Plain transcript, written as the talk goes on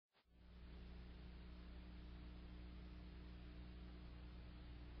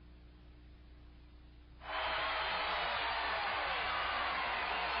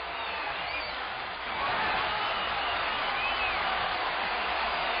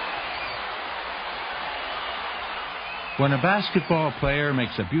When a basketball player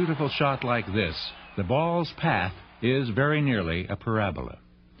makes a beautiful shot like this, the ball's path is very nearly a parabola.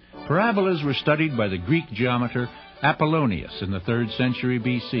 Parabolas were studied by the Greek geometer Apollonius in the 3rd century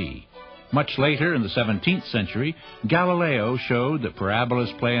B.C. Much later, in the 17th century, Galileo showed that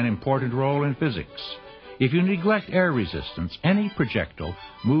parabolas play an important role in physics. If you neglect air resistance, any projectile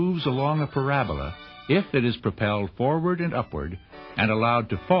moves along a parabola if it is propelled forward and upward and allowed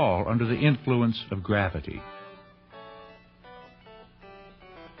to fall under the influence of gravity.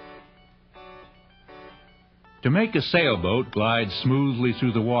 To make a sailboat glide smoothly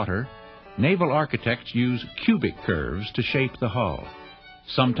through the water, naval architects use cubic curves to shape the hull.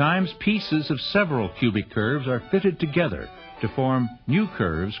 Sometimes pieces of several cubic curves are fitted together to form new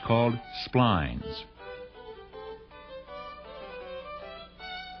curves called splines.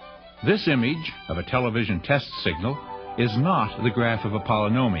 This image of a television test signal is not the graph of a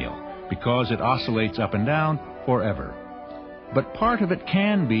polynomial because it oscillates up and down forever. But part of it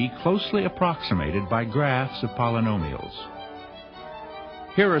can be closely approximated by graphs of polynomials.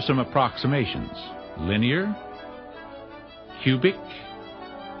 Here are some approximations: linear, cubic,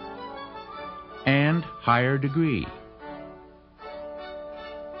 and higher degree.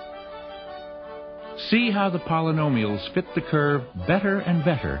 See how the polynomials fit the curve better and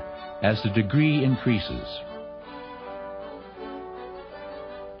better as the degree increases.